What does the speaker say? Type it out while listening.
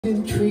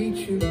didn't treat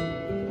you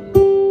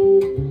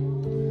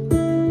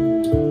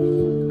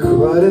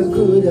quite as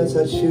good as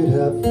I should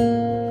have.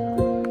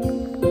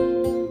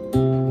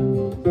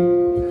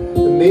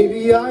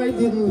 Maybe I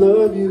didn't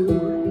love you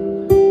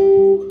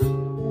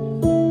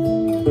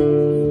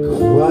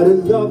quite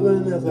as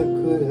loving as I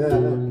could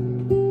have.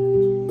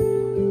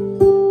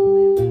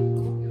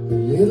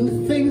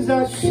 Little things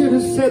I should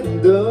have said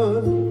and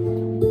done,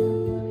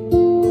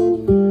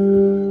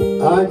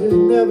 I just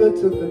never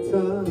took the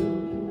time.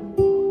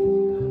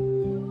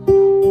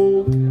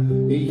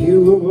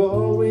 You were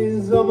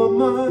always on my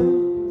mind.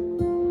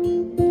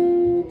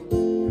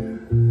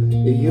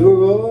 You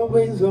were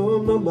always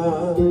on my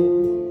mind.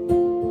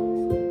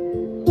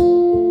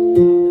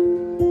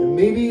 And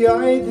maybe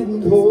I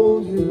didn't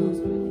hold you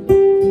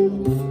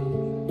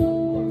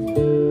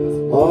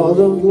all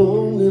those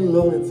lonely,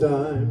 lonely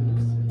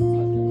times.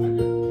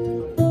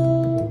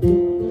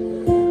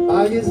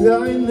 I guess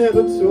I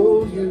never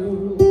told you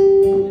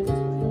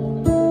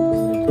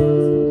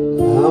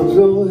I'm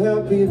so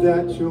happy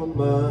that you're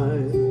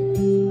mine.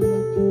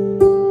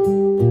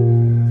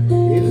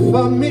 If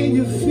I made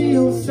you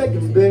feel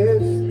second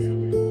best,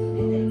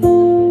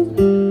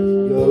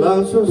 girl,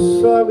 I'm so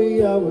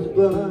sorry I was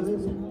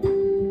blind.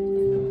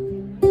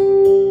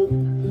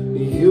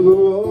 You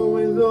were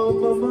always on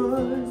my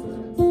mind.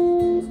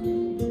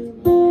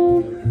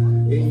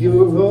 You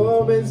were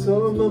always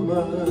on my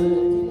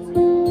mind.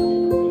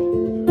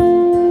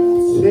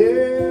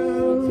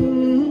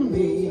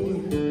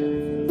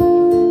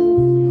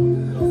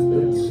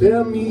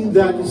 Tell me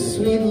that your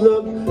sweet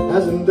love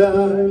hasn't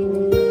died.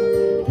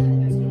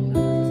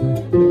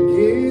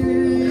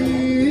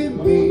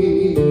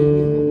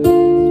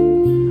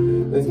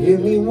 Give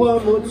me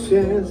one more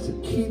chance to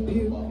keep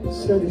you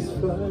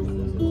satisfied.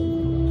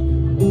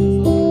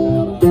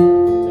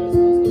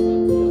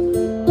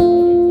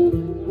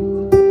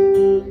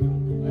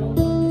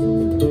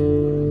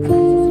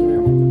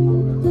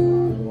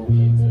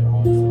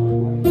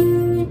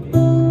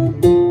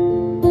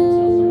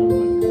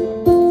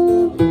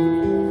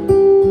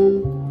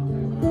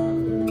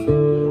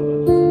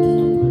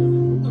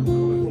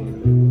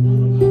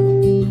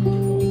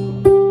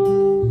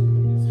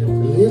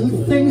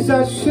 Things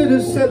I should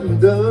have said and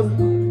done,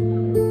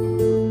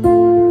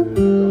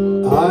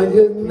 I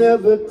just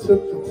never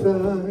took the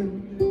time.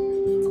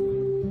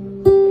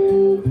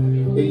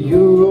 You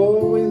were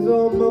always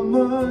on my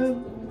mind.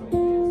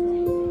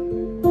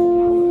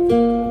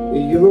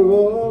 You were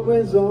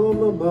always on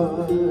my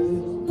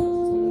mind.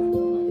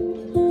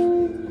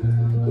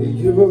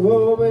 You were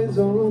always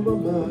on my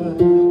mind.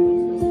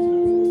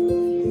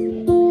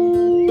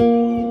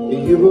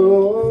 You were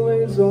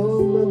always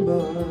on my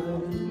mind.